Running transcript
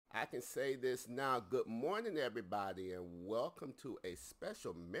I can say this now. Good morning, everybody, and welcome to a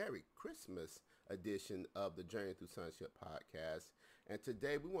special Merry Christmas edition of the Journey Through Sonship podcast. And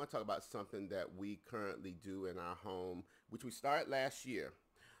today we want to talk about something that we currently do in our home, which we started last year,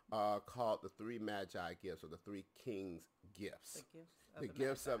 called the three Magi gifts, or the three Kings gifts. The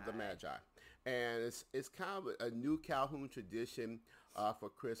gifts of the Magi. And it's kind of a new Calhoun tradition for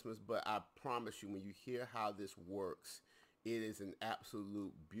Christmas, but I promise you, when you hear how this works, it is an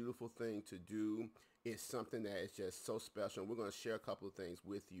absolute beautiful thing to do. It's something that is just so special. We're going to share a couple of things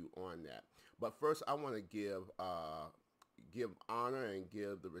with you on that. But first, I want to give honor and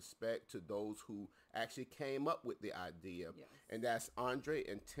give the respect to those who actually came up with the idea. Yes. And that's Andre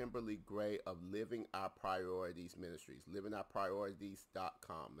and Timberly Gray of Living Our Priorities Ministries,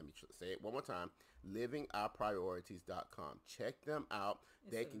 livingourpriorities.com. Let me say it one more time, livingourpriorities.com. Check them out.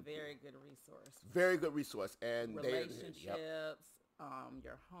 It's a very good resource. Very good resource. And relationships,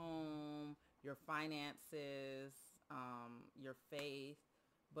 your home, your finances, your faith.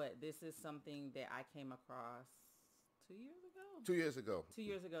 But this is something that I came across 2 years ago. 2 years ago. 2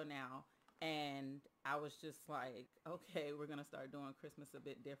 years ago now. And I was just like, okay, we're going to start doing Christmas a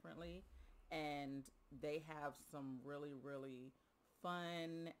bit differently. And they have some really, really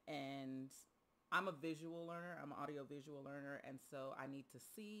fun, and I'm a visual learner. I'm an audio visual learner. And so I need to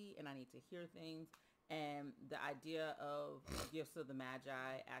see and I need to hear things. And the idea of Gifts of the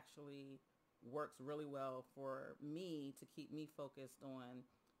Magi actually works really well for me to keep me focused on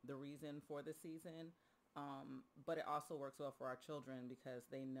the reason for the season. But it also works well for our children because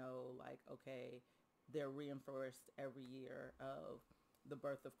they know, like, okay, they're reinforced every year of the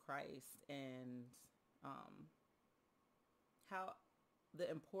birth of Christ and how the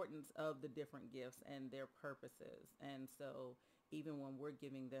importance of the different gifts and their purposes. And so even when we're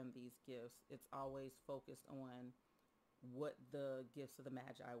giving them these gifts, it's always focused on what the gifts of the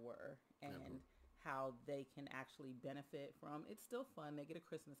Magi were and how they can actually benefit from. It's still fun. They get a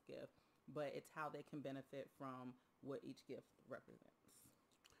Christmas gift, but it's how they can benefit from what each gift represents.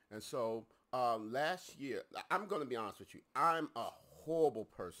 And so last year, I'm going to be honest with you, I'm a horrible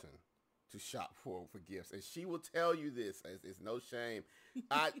person to shop for gifts. And she will tell you this. It's no shame.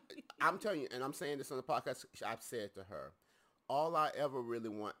 I'm telling you, and I'm saying this on the podcast, I've said to her, all I ever really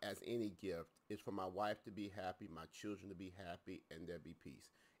want as any gift is for my wife to be happy, my children to be happy, and there be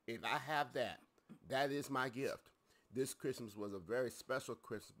peace. If I have that, that is my gift. This Christmas was a very special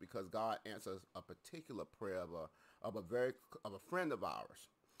Christmas because God answers a particular prayer of a friend of ours,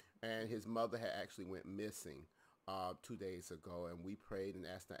 and his mother had actually went missing 2 days ago, and we prayed and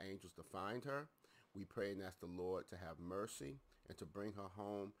asked the angels to find her. We prayed and asked the Lord to have mercy and to bring her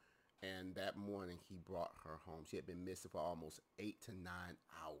home. And that morning, he brought her home. She had been missing for almost 8 to 9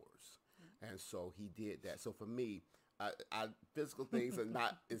 hours. And so he did that. So for me, physical things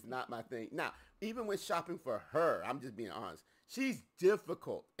is not my thing. Now, even when shopping for her, I'm just being honest, she's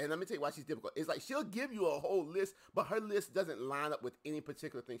difficult. And let me tell you why she's difficult. It's like she'll give you a whole list, but her list doesn't line up with any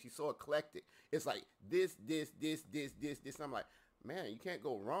particular thing. She's so eclectic. It's like this. I'm like, man, you can't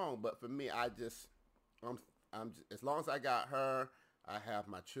go wrong. But for me, I'm just, as long as I got her, I have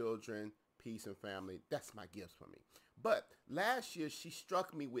my children, peace, and family. That's my gifts for me. But last year, she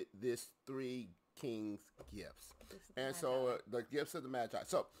struck me with this three Kings gifts. And so the gifts of the Magi.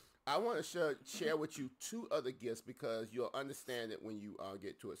 So I want to share with you two other gifts because you'll understand it when you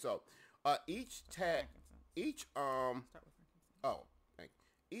get to it. So each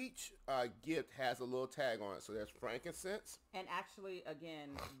gift has a little tag on it. So there's frankincense. And actually,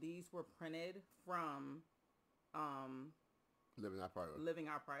 again, these were printed from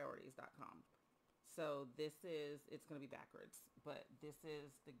livingourpriorities.com. So it's going to be backwards, but this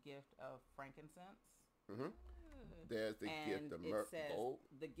is the gift of frankincense. Mm-hmm. There's the gift of gold.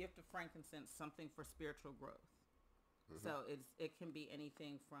 The gift of frankincense, something for spiritual growth. Mm-hmm. So it can be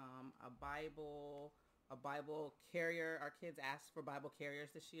anything from a Bible carrier. Our kids asked for Bible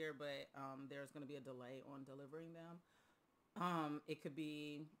carriers this year, but there's going to be a delay on delivering them. It could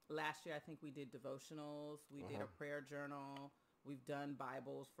be, last year I think we did devotionals. We did a prayer journal. We've done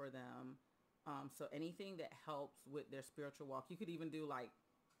Bibles for them. So anything that helps with their spiritual walk. You could even do like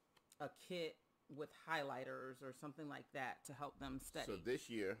a kit with highlighters or something like that to help them study. So this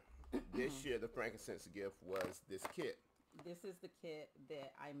year the frankincense gift was this kit. This is the kit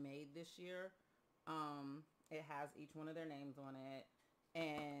that I made this year. It has each one of their names on it.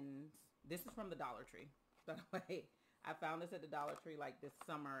 And this is from the Dollar Tree, by the way. I found this at the Dollar Tree like this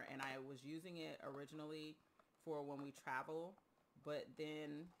summer, and I was using it originally for when we travel, but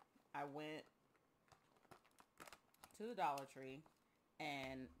then I went to the Dollar Tree,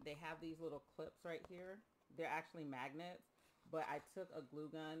 and they have these little clips right here. They're actually magnets, but I took a glue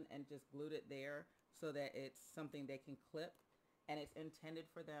gun and just glued it there so that it's something they can clip, and it's intended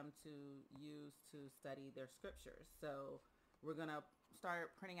for them to use to study their scriptures. So we're going to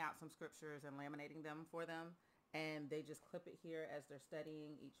start printing out some scriptures and laminating them for them, and they just clip it here as they're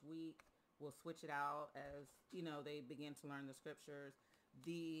studying each week. We'll switch it out as, they begin to learn the scriptures.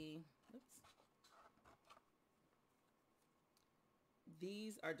 These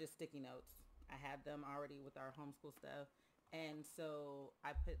are just sticky notes. I had them already with our homeschool stuff. And so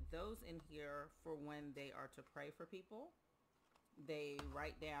I put those in here for when they are to pray for people. They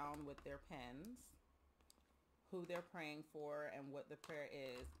write down with their pens who they're praying for and what the prayer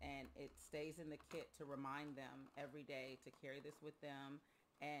is. And it stays in the kit to remind them every day to carry this with them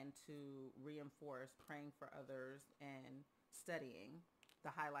and to reinforce praying for others and studying. The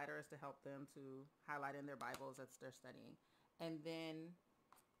highlighter is to help them to highlight in their Bibles as they're studying. And then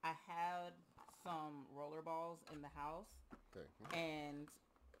I had some roller balls in the house. Okay. And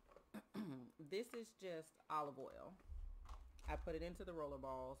this is just olive oil. I put it into the roller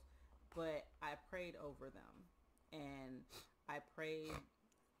balls, but I prayed over them. And I prayed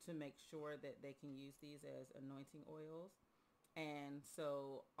to make sure that they can use these as anointing oils. And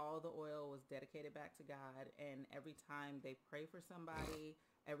so all the oil was dedicated back to God. And every time they pray for somebody,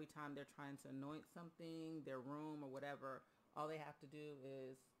 every time they're trying to anoint something, their room or whatever, all they have to do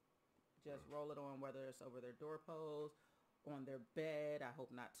is just roll it on, whether it's over their doorpost, on their bed. I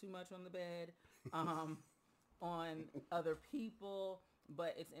hope not too much on the bed, on other people.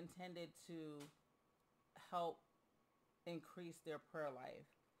 But it's intended to help increase their prayer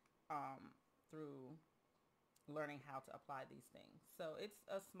life through learning how to apply these things. So it's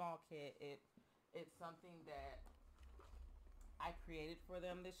a small kit. It's something that I created for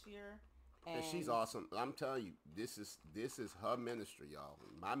them this year. And she's awesome. I'm telling you, this is her ministry, y'all.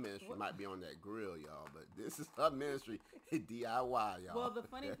 My ministry might be on that grill, y'all, but this is her ministry, DIY, y'all. Well, the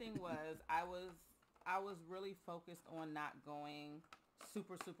funny thing was, I was really focused on not going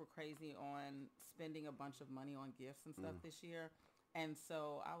super crazy on spending a bunch of money on gifts and stuff this year. And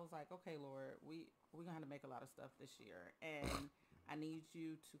so I was like, okay, Lord, we're going to have to make a lot of stuff this year. And I need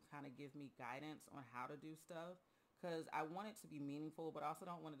you to kind of give me guidance on how to do stuff. Because I want it to be meaningful, but I also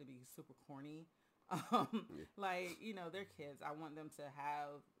don't want it to be super corny. Like, they're kids. I want them to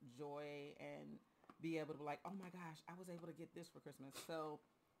have joy and be able to be like, oh my gosh, I was able to get this for Christmas. So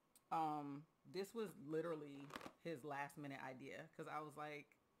this was literally his last minute idea. Because I was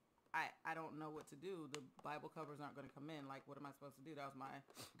like, I don't know what to do. The Bible covers aren't going to come in. Like, what am I supposed to do? That was my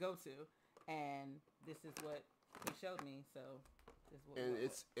go-to. And this is what he showed me. So this is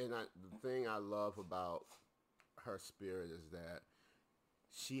what the thing I love about her spirit is that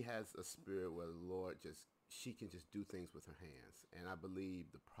she has a spirit where the Lord she can just do things with her hands. And I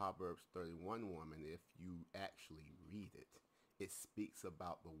believe the Proverbs 31 woman, if you actually read it, it speaks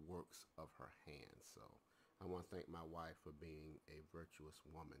about the works of her hands. So I want to thank my wife for being a virtuous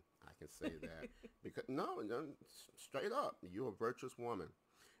woman. I can say that because no, straight up, you're a virtuous woman.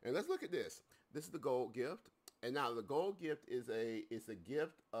 And let's look at this. This is the gold gift. And now the gold gift is a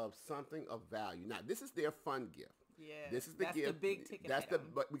gift of something of value. Now this is their fun gift. Yeah, this is the that's gift. The big ticket. That's item.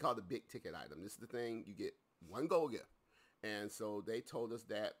 what we call the big ticket item. This is the thing you get one gold gift, and so they told us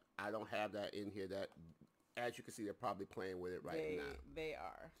that I don't have that in here. That as you can see, they're probably playing with it right now. They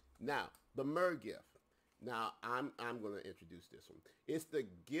are. Now the myrrh gift. Now I'm going to introduce this one. It's the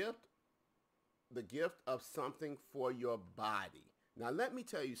gift of something for your body. Now let me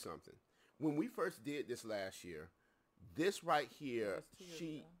tell you something. When we first did this last year, this right here,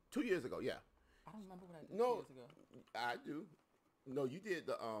 2 years ago, yeah. I don't remember what I did 2 years ago. I do. No, you did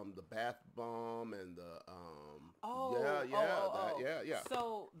the bath bomb and the yeah.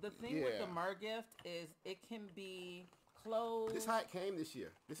 So the thing with the myrrh gift is it can be clothes. This is how it came this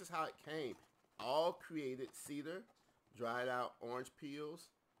year. This is how it came. All created cedar, dried out orange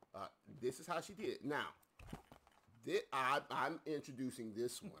peels. This is how she did it. Now, I'm introducing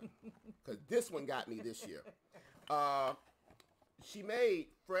this one because this one got me this year. She made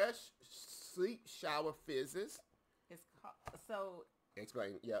fresh sleep shower fizzes. It's so.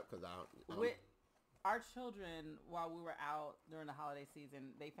 Explain, yeah, because I with our children, while we were out during the holiday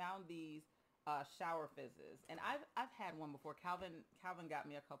season, they found these shower fizzes, and I've had one before. Calvin got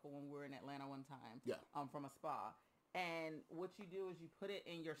me a couple when we were in Atlanta one time. Yeah. From a spa, and what you do is you put it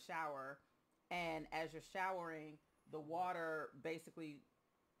in your shower, and as you're showering, the water basically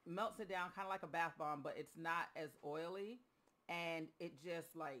melts it down, kind of like a bath bomb, but it's not as oily, and it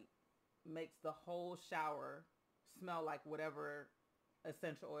just like makes the whole shower smell like whatever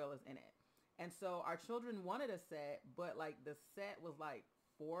essential oil is in it. And so our children wanted a set, but like the set was like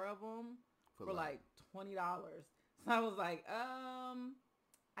 4 of them for like $20. So I was like,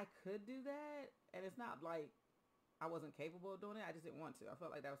 I could do that. And it's not like I wasn't capable of doing it. I just didn't want to. I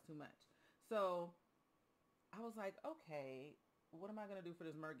felt like that was too much. So I was like, okay, what am I going to do for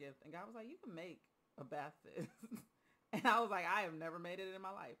this Mer gift? And God was like, you can make a bath fizz. And I was like, I have never made it in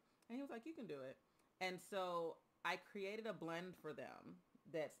my life. And he was like, you can do it. And so I created a blend for them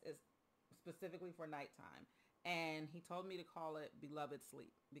that's specifically for nighttime. And he told me to call it Beloved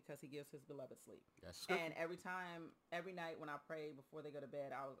Sleep because he gives his beloved sleep. That's good. And every night when I pray before they go to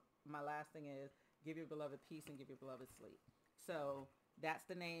bed, my last thing is give your beloved peace and give your beloved sleep. So that's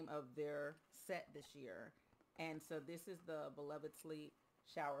the name of their set this year. And so this is the Beloved Sleep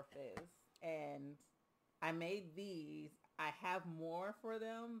Shower Fizz. And I made these. I have more for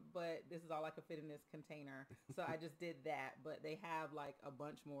them, but this is all I could fit in this container. So I just did that. But they have like a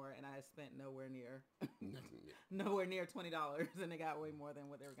bunch more, and I spent nowhere near $20, and they got way more than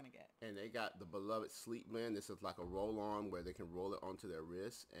what they were going to get. And they got the Beloved Sleep Blend. This is like a roll-on where they can roll it onto their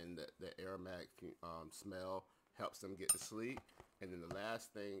wrist, and the aromatic smell helps them get to sleep. And then the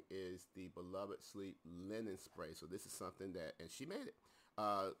last thing is the Beloved Sleep Linen Spray. So this is something that, and she made it.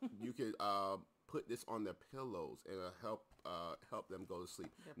 You could put this on their pillows and it'll help them go to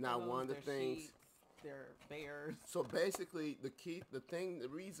sleep. Now, one of the things, sheets, their bears. So basically, the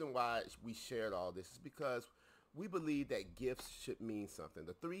reason why we shared all this is because we believe that gifts should mean something.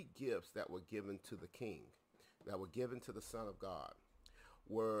 The 3 gifts that were given to the King, that were given to the Son of God,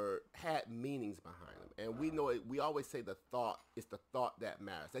 had meanings behind them. And we know it. We always say the thought is the thought that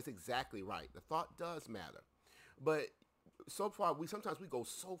matters. That's exactly right. The thought does matter. But so far, sometimes we go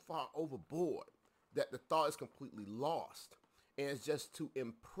so far overboard that the thought is completely lost. And it's just to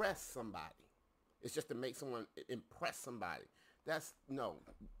impress somebody. It's just to make someone impress somebody. No.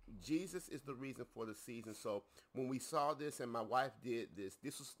 Jesus is the reason for the season. So when we saw this and my wife did this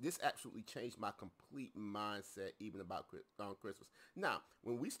absolutely changed my complete mindset even about Christmas. Now,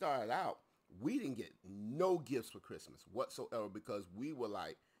 when we started out, we didn't get no gifts for Christmas whatsoever because we were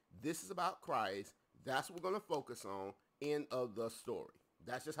like, this is about Christ. That's what we're going to focus on. End of the story.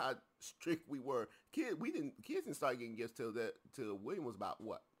 That's just how strict we were. Kids didn't start getting gifts till William was about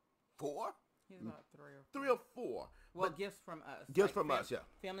what? 4? He's about 3 or 4. 3 or 4. Well, gifts from us. Gifts from us, yeah.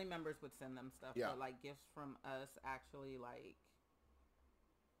 Family members would send them stuff. Yeah. But like gifts from us actually like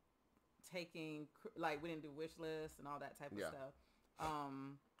taking, like we didn't do wish lists and all that type of stuff.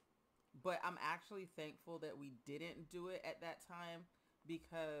 But I'm actually thankful that we didn't do it at that time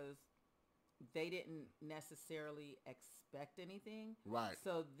because they didn't necessarily expect anything. Right.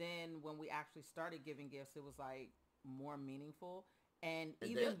 So then when we actually started giving gifts, it was like more meaningful. And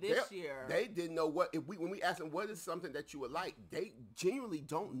even this year, they didn't know when we asked them what is something that you would like, they genuinely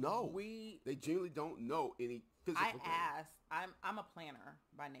don't know. They genuinely don't know any physical thing. I asked. I'm a planner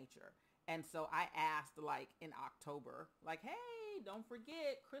by nature, and so I asked like in October, like, hey, don't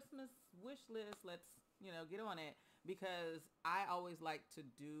forget Christmas wish list. Let's get on it because I always like to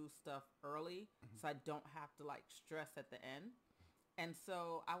do stuff early, so I don't have to like stress at the end. And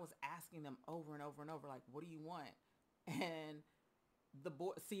so I was asking them over and over and over, like, what do you want? And the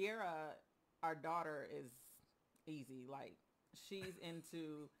boy Sierra, our daughter, is easy. Like she's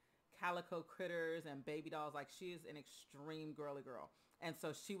into calico critters and baby dolls. Like she is an extreme girly girl. And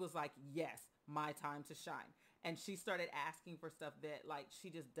so she was like, yes, my time to shine. And she started asking for stuff that like she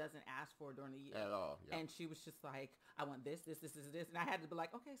just doesn't ask for during the year at all. Yeah. And she was just like, I want this. And I had to be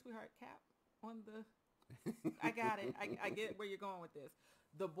like, okay, sweetheart, cap on the, I got it. I get where you're going with this.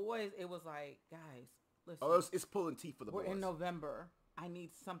 The boys, it was like, guys, listen. Oh, it's pulling teeth for the boys. We're in November. I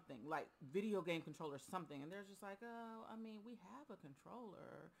need something like video game controller, something. And they're just like, oh, I mean, we have a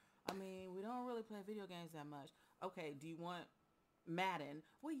controller. I mean, we don't really play video games that much. Okay, do you want Madden?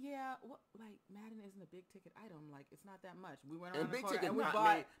 Well, yeah. Like Madden isn't a big ticket item. Like it's not that much. We went around the corner and we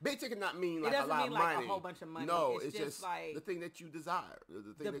bought. Big ticket not mean like a lot of money. It doesn't mean like a whole bunch of money. No, it's just like the thing that you desire.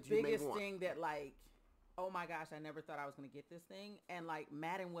 The thing that you may want. The biggest thing that like, oh my gosh, I never thought I was going to get this thing. And like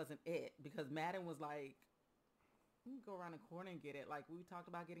Madden wasn't it because Madden was like, you can go around the corner and get it. Like we talked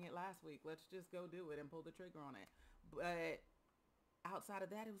about getting it last week. Let's just go do it and pull the trigger on it. But outside of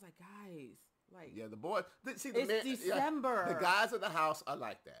that, it was like, guys, like the boy. It's December. The guys of the house are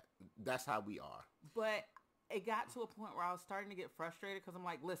like that. That's how we are. But it got to a point where I was starting to get frustrated because I'm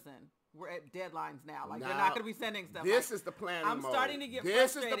like, listen, we're at deadlines now. Like they're not going to be sending stuff. This is the planning mode. I'm starting to get frustrated.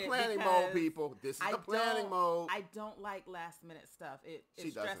 This is the planning mode, people. This is the planning mode. I don't like last minute stuff. It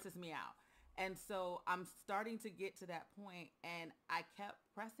stresses me out. And so I'm starting to get to that point, and I kept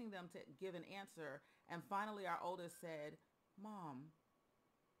pressing them to give an answer. And finally, our oldest said, Mom,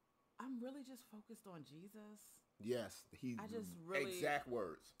 I'm really just focused on Jesus. Yes, I just really exact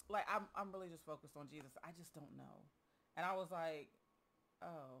words. Like I'm really just focused on Jesus. I just don't know, and I was like,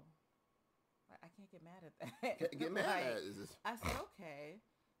 oh, I can't get mad at that. Get mad like, at it. I said okay,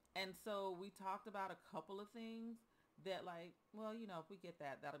 and so we talked about a couple of things that like, well, you know, if we get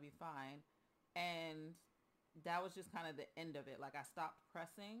that, that'll be fine, and that was just kind of the end of it. Like I stopped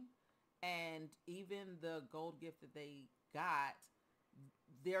pressing, and even the gold gift that they got,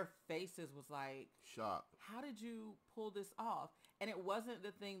 their faces was like shock. How did you pull this off? And it wasn't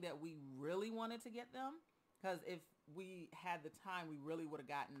the thing that we really wanted to get them, because if we had the time, we really would have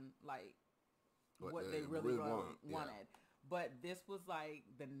gotten like what they really wanted. Yeah. But this was like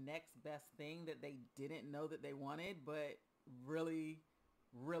the next best thing that they didn't know that they wanted, but really,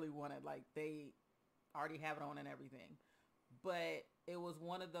 really wanted. Like they already have it on and everything. But it was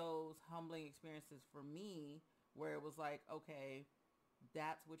one of those humbling experiences for me where it was like, okay,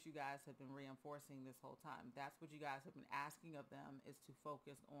 that's what you guys have been reinforcing this whole time. That's what you guys have been asking of them, is to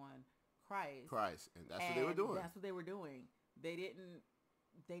focus on Christ. And that's what they were doing. That's what they were doing. They didn't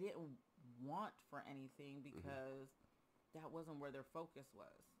want for anything, because that wasn't where their focus was.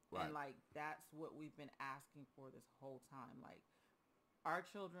 Right. And like that's what we've been asking for this whole time. Like our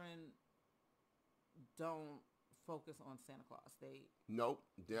children don't focus on Santa Claus. Nope.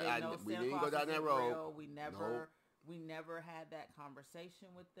 We didn't go down that road. We never had that conversation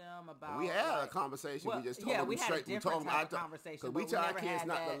with them about. We had a conversation. Well, we just told them we straight. Had a different type of conversation. Because we tell our kids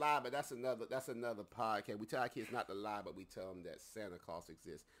not to lie, but that's another podcast. We tell our kids not to lie, but we tell them that Santa Claus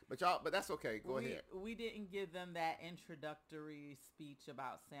exists. But that's okay. Go ahead. We didn't give them that introductory speech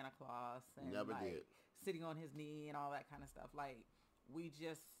about Santa Claus and never did. Sitting on his knee and all that kind of stuff. Like we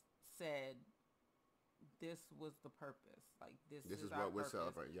just said, this was the purpose. Like this is what we're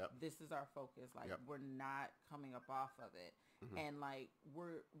celebrating. Yep. This is our focus. Like we're not coming up off of it. And like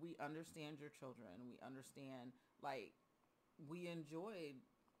we understand your children. We understand, like, we enjoyed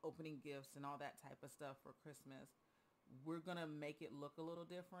opening gifts and all that type of stuff for Christmas. We're gonna make it look a little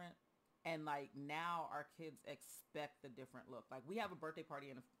different. And like now our kids expect the different look. Like we have a birthday party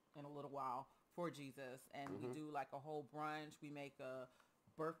in a little while for Jesus, and we do like a whole brunch. We make a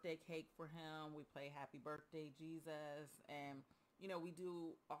birthday cake for him. We play Happy Birthday Jesus, and you know, we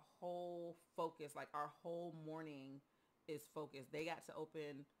do a whole focus. Like our whole morning is focused. They got to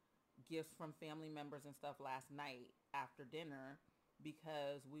open gifts from family members and stuff last night after dinner,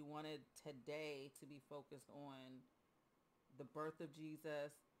 because we wanted today to be focused on the birth of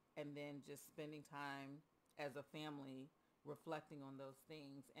Jesus, and then just spending time as a family reflecting on those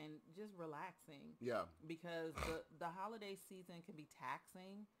things and just relaxing. Yeah. Because the holiday season can be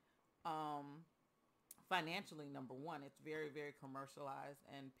taxing. Financially, number one, it's very, very commercialized,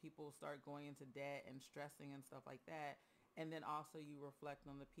 and people start going into debt and stressing and stuff like that. And then also you reflect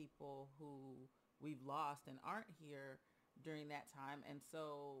on the people who we've lost and aren't here during that time. And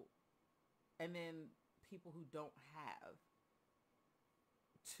so, and then people who don't have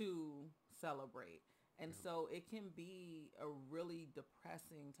to celebrate. And so it can be a really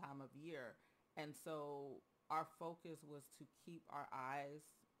depressing time of year. And so our focus was to keep our eyes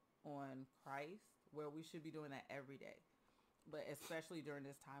on Christ, where we should be doing that every day. But especially during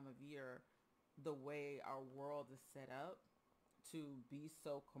this time of year, the way our world is set up to be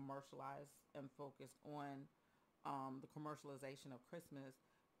so commercialized and focused on the commercialization of Christmas,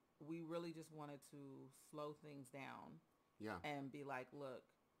 we really just wanted to slow things down. Yeah. And be like, look,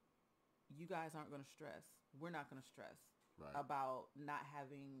 you guys aren't going to stress. We're not going to stress about not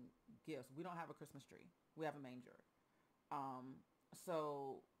having gifts. We don't have a Christmas tree. We have a manger.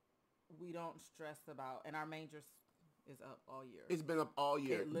 So we don't stress about, and our manger is up all year. It's been up all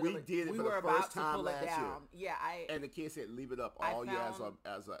year. We did it for the first time last year. Yeah, and the kids said leave it up all year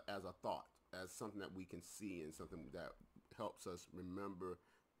as a thought, as something that we can see and something that helps us remember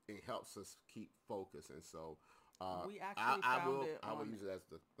and helps us keep focus. And so we actually found it. I will use it as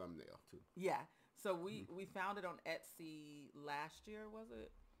the thumbnail too. Yeah. So we found it on Etsy last year, was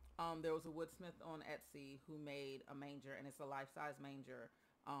it? There was a woodsmith on Etsy who made a manger, and it's a life-size manger.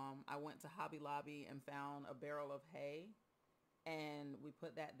 I went to Hobby Lobby and found a barrel of hay, and we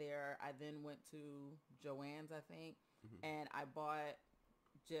put that there. I then went to Joann's, I think, and I bought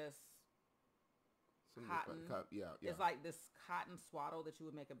just cotton. Yeah. It's like this cotton swaddle that you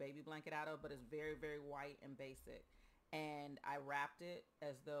would make a baby blanket out of, but it's very, very white and basic. And I wrapped it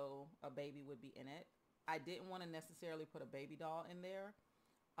as though a baby would be in it. I didn't want to necessarily put a baby doll in there,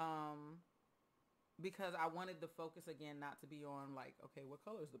 because I wanted the focus again not to be on like, okay, what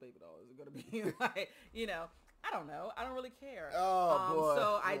color is the baby doll? Is it going to be like, you know, I don't know. I don't really care. Boy.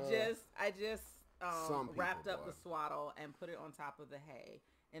 So I just wrapped up the the swaddle and put it on top of the hay.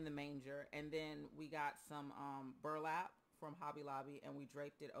 in the manger. And then we got some burlap from Hobby Lobby, and we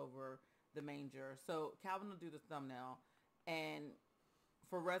draped it over the manger. So Calvin will do the thumbnail. And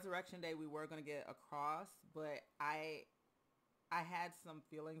for Resurrection Day, we were going to get a cross, but I had some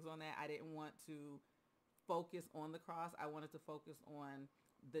feelings on that. I didn't want to focus on the cross. I wanted to focus on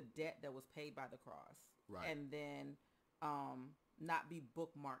the debt that was paid by the cross. Right. And then not be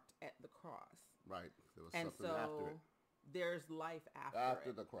bookmarked at the cross. Right. There was And something so after it. there's life after After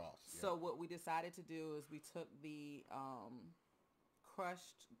it. the cross. Yeah. So what we decided to do is we took the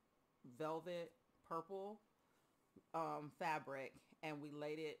crushed velvet purple fabric, and we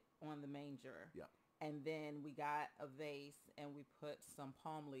laid it on the manger. Yeah. And then we got a vase, and we put some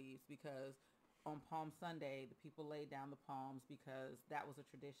palm leaves, because on Palm Sunday, the people laid down the palms, because that was a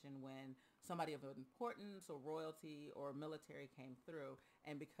tradition when somebody of importance or royalty or military came through.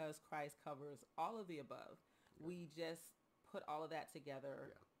 And because Christ covers all of the above, we just put all of that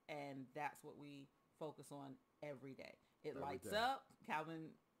together, and that's what we focus on every day. It lights up. Calvin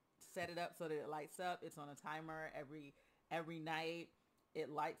set it up so that it lights up. It's on a timer every night. It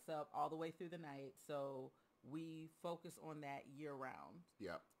lights up all the way through the night. So we focus on that year round.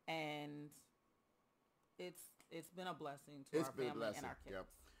 Yeah. And it's been a blessing to our family and our kids. Yep.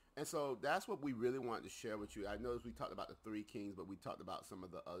 And so that's what we really wanted to share with you. I know we talked about the three kings, but we talked about some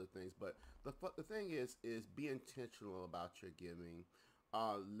of the other things. But the thing is be intentional about your giving.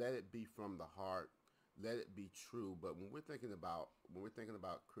 Let it be from the heart. Let it be true. But when we're thinking about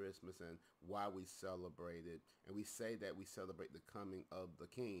Christmas and why we celebrate it, and we say that we celebrate the coming of the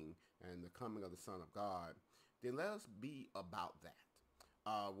King and the coming of the Son of God, then let us be about that.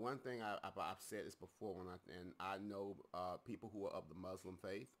 One thing I've said this before, and I know people who are of the Muslim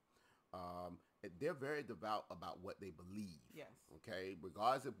faith, they're very devout about what they believe. Yes. Okay.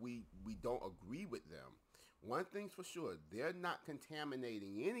 Regardless if we don't agree with them, one thing's for sure: they're not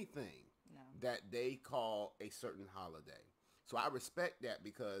contaminating anything that they call a certain holiday. So I respect that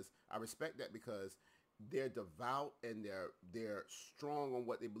because they're devout and they're strong on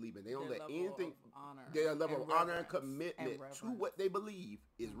what they believe in. They don't let anything. Their level of honor and commitment to what they believe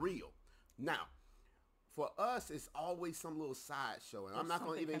is real. Now, for us, it's always some little sideshow, and I'm not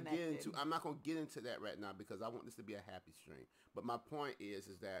going to even get into that right now because I want this to be a happy stream. But my point is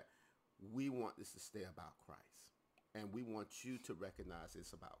that we want this to stay about Christ, and we want you to recognize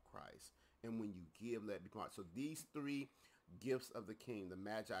it's about Christ. And when you give, let it be part. So these three gifts of the King, the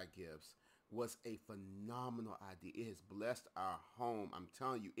Magi gifts, was a phenomenal idea. It has blessed our home. I'm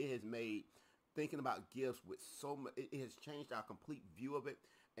telling you, it has made thinking about gifts with so much. It has changed our complete view of it.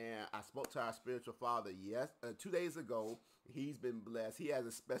 And I spoke to our spiritual father 2 days ago. He's been blessed. He has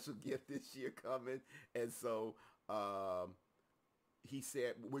a special gift this year coming. And so he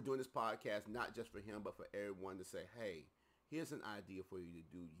said, we're doing this podcast not just for him, but for everyone to say, hey, here's an idea for you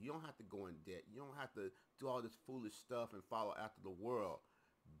to do. You don't have to go in debt. You don't have to do all this foolish stuff and follow after the world.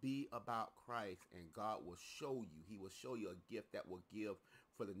 Be about Christ, and God will show you. He will show you a gift that will give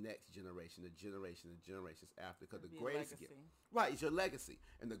for the next generation, the generations after. Because the greatest gift, right, it's your legacy.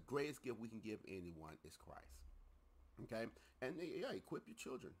 And the greatest gift we can give anyone is Christ. Okay? And equip your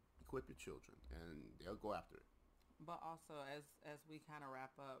children. And they'll go after it. But also, as we kind of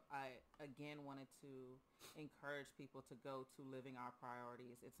wrap up, I again wanted to encourage people to go to Living Our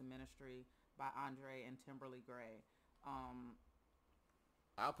Priorities. It's a ministry by Andre and Timberly Gray.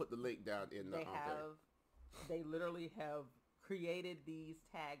 I'll put the link down in the They literally have created these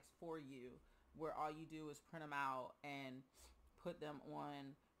tags for you, where all you do is print them out and put them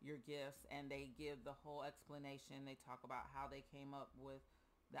on your gifts, and they give the whole explanation. They talk about how they came up with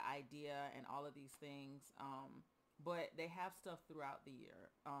the idea and all of these things. But they have stuff throughout the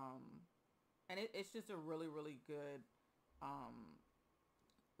year. And it's just a really, really good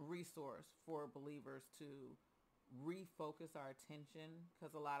resource for believers to refocus our attention,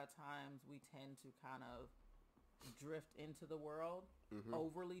 because a lot of times we tend to kind of drift into the world,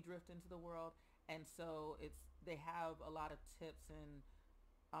 overly drift into the world. And so they have a lot of tips and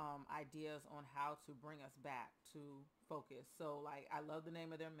ideas on how to bring us back to focus. So like, I love the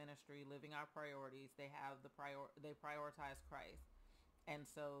name of their ministry, Living Our Priorities. They have they prioritize Christ. And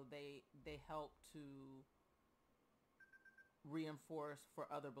so they help to reinforce for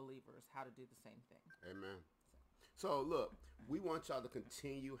other believers how to do the same thing. Amen. So look, we want y'all to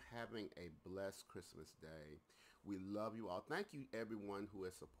continue having a blessed Christmas Day. We love you all. Thank you, everyone who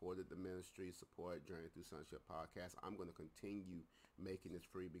has supported the ministry, supported Journey Through Sonship podcast. I'm going to continue making this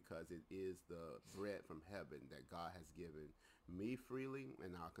free because it is the bread from heaven that God has given me freely,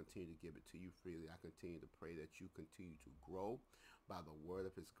 and I'll continue to give it to you freely. I continue to pray that you continue to grow by the word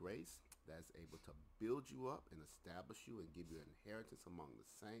of his grace that is able to build you up and establish you and give you an inheritance among the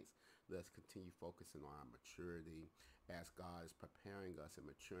saints. Let's continue focusing on our maturity as God is preparing us and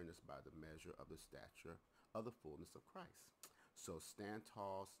maturing us by the measure of the stature of the fullness of Christ. So stand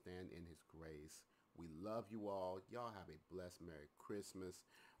tall, stand in his grace. We love you all. Y'all have a blessed Merry Christmas.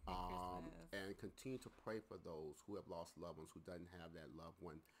 Merry Christmas. And continue to pray for those who have lost loved ones, who doesn't have that loved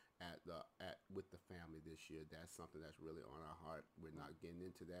one with the family this year. That's something that's really on our heart. We're not getting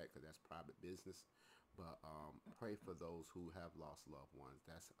into that because that's private business. But pray for those who have lost loved ones.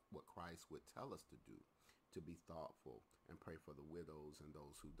 That's what Christ would tell us to do, to be thoughtful and pray for the widows and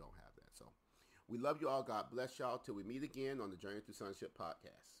those who don't have that. So we love you all. God bless y'all till we meet again on the Journey Through Sonship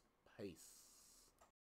podcast. Peace.